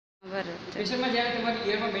બરાબર. પેશન્ટમાં જ્યારે તમારી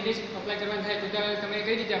ઇયરમાં બેન્ડેજ અપ્લાય કરવાનું થાય તો ત્યારે તમે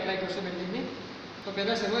કઈ રીતે અપ્લાય કરશો બેન્ડેજને? તો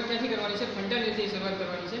પહેલાં શરૂઆત ક્યાંથી કરવાની છે? ફંટાનેથી શરૂઆત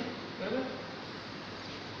કરવાની છે, બરાબર.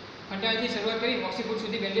 ફંટાનેથી શરૂઆત કરી ઓક્સીફૂટ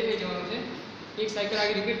સુધી બેન્ડેજ લઈ જવાનું છે. એક સાયકલ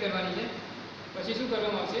આગળ રિપીટ કરવાની છે. પછી શું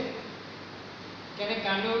કરવામાં આવશે? ક્યારે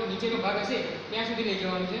કાનનો નીચેનો ભાગ હશે ત્યાં સુધી લઈ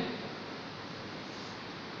જવાનું છે.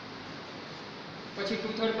 પછી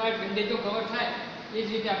 2/3 પાર્ટ બેન્ડેજનો કવર થાય એ જ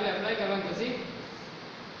રીતે આપણે અપ્લાય કરવાનું થશે.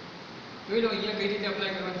 જોઈ લો અહીંયા કઈ રીતે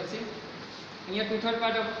અપ્લાય કરવાનું થશે. અહીંયા 2/3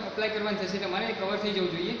 પાર્ટ અપ્લાય કરવાનું થશે. તમારે કવર થઈ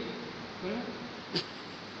જવું જોઈએ, બરાબર.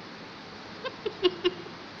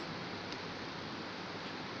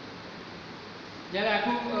 જ્યારે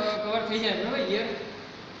આખું કવર થઈ જાય, બરાબર, ઇયર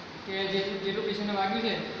કે જેટલું પેશન્ટને વાગ્યું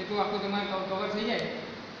છે એટલું આખું તમારે કવર થઈ જાય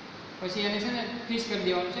પછી એને છે ને ફિક્સ કરી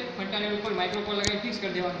દેવાનું છે. ફંટાનેલ ઉપર માઇક્રોપોલ લગાવીને ફિક્સ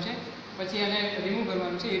કરી દેવાનું છે. પછી એને રિમૂવ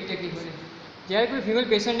કરવાનું છે એક ટેકનિક વડે. જ્યારે કોઈ ફિમેલ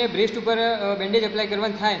પેશન્ટને બ્રેસ્ટ ઉપર બેન્ડેજ અપ્લાય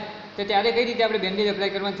કરવાનું થાય તો ત્યારે કઈ રીતે આપણે બેન્ડેજ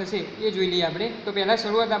અપ્લાય કરવાનું થશે એ જોઈ લઈએ આપણે. તો પહેલાં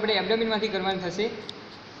શરૂઆત આપણે એબ્ડોમિનમાંથી કરવાની થશે.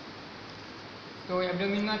 તો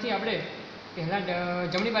એબ્ડોમિનમાંથી આપણે પહેલાં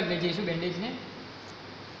જમણી બાજુ લઈ જઈશું બેન્ડેજને.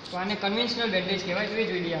 તો આને કન્વેન્શનલ બેન્ડેજ કહેવાય, તો એ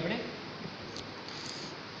જોઈ લઈએ આપણે.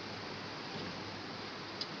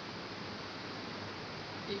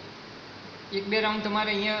 એક બે રાઉન્ડ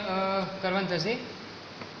તમારે અહીંયા કરવાનું થશે.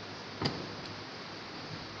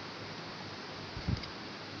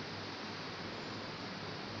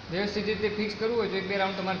 વ્યવસ્થિત રીતે ફિક્સ કરવું હોય તો એક બે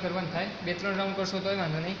રાઉન્ડ તમારે કરવાનું થાય. 2-3 રાઉન્ડ કરશો તોય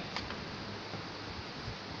વાંધો નહીં.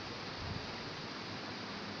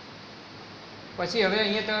 પછી હવે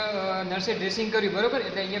અહીંયા તો નર્સે ડ્રેસિંગ કર્યું, બરાબર.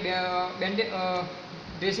 એટલે અહીંયા બેન્ડેજ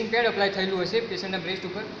ડ્રેસિંગ પેડ અપ્લાય થયેલું હશે પેશન્ટના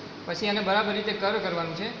બ્રેસ્ટ ઉપર. પછી એને બરાબર રીતે કવર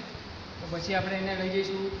કરવાનું છે. તો પછી આપણે એને લઈ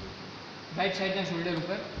જઈશું રાઈટ સાઈડના શોલ્ડર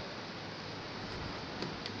ઉપર.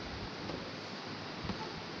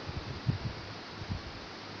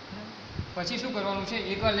 પછી શું કરવાનું છે?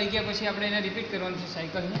 એકવાર લઈ ગયા પછી આપણે એને રિપીટ કરવાનું છે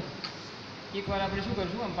સાયકલને. એકવાર આપણે શું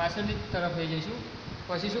કરશું, આમ પાછળની તરફ લઈ જઈશું.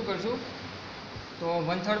 પછી શું કરશું? તો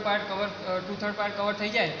 1/3 પાર્ટ કવર 2/3 પાર્ટ કવર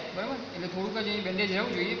થઈ જાય, બરાબર. એટલે થોડુંક જ અહીં બેન્ડેજ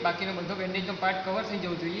રહેવું જોઈએ, બાકીનો બધો બેન્ડેજનો પાર્ટ કવર થઈ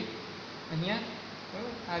જવું જોઈએ અહીંયા,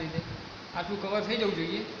 બરાબર. આ રીતે આટલું કવર થઈ જવું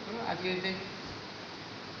જોઈએ, બરાબર. આટલી રીતે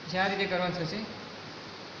જે આ રીતે કરવાનું થશે.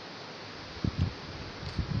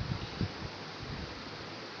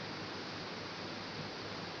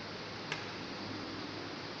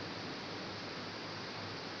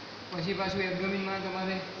 પછી પાછું એબ્ડોમિનમાં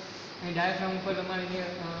તમારે અહીં ડાયાફ્રામ ઉપર તમારે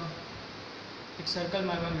એક સર્કલ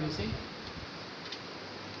મારવાનું રહેશે.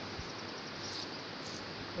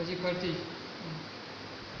 પછી ફરતી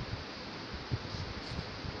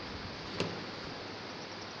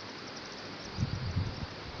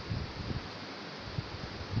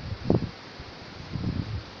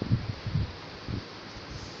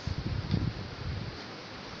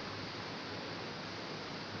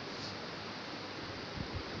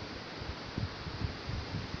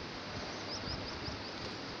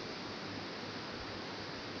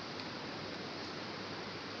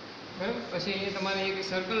બરાબર. પછી અહીંયા તમારે એક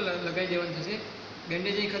સર્કલ લગાવી દેવાનું થશે.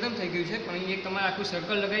 બેન્ડેજ અહીં ખતમ થઈ ગયું છે પણ અહીં એક તમારે આખું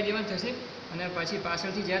સર્કલ લગાવી દેવાનું થશે. અને પછી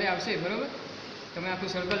પાછળથી જ્યારે આવશે, બરાબર, તમે આખું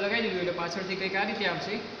સર્કલ લગાવી દીધું એટલે પાછળથી કંઈક આ રીતે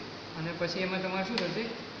આવશે. અને પછી એમાં તમારે શું થશે?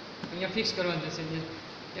 અહીંયા ફિક્સ કરવાનું થશે.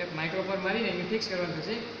 જે માઇક્રો પર મારીને અહીંયા ફિક્સ કરવાનું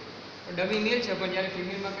થશે. ડબી મેલ છે પણ જ્યારે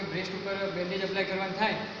ફિમેલમાં કંઈ બ્રેસ્ટ ઉપર બેન્ડેજ અપ્લાય કરવાનું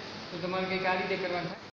થાય તો તમારે કંઈક આ રીતે કરવાનું થાય.